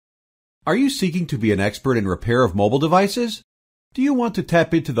Are you seeking to be an expert in repair of mobile devices? Do you want to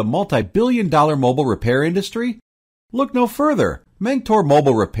tap into the multi-billion-dollar mobile repair industry? Look no further. Mengtor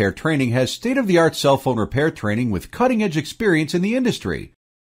Mobile Repair Training has state-of-the-art cell phone repair training with cutting-edge experience in the industry.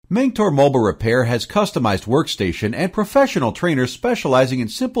 Mengtor Mobile Repair has customized workstation and professional trainers specializing in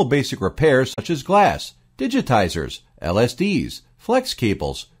simple basic repairs such as glass, digitizers, LSDs, flex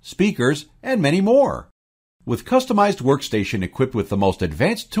cables, speakers, and many more. With customized workstation equipped with the most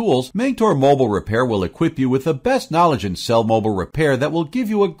advanced tools, Mengtor Mobile Repair will equip you with the best knowledge in cell mobile repair that will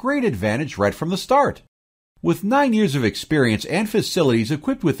give you a great advantage right from the start. With 9 years of experience and facilities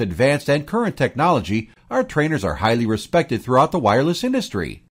equipped with advanced and current technology, our trainers are highly respected throughout the wireless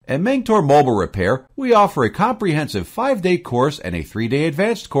industry. At Mengtor Mobile Repair, we offer a comprehensive 5-day course and a 3-day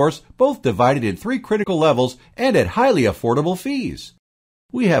advanced course, both divided in 3 critical levels and at highly affordable fees.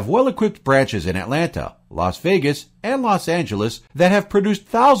 We have well-equipped branches in Atlanta, Las Vegas, and Los Angeles that have produced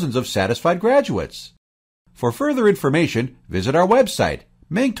thousands of satisfied graduates. For further information, visit our website,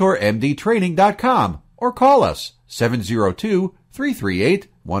 MengtorMDTraining.com, or call us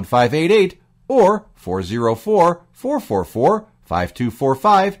 702-338-1588 or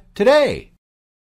 404-444-5245 today.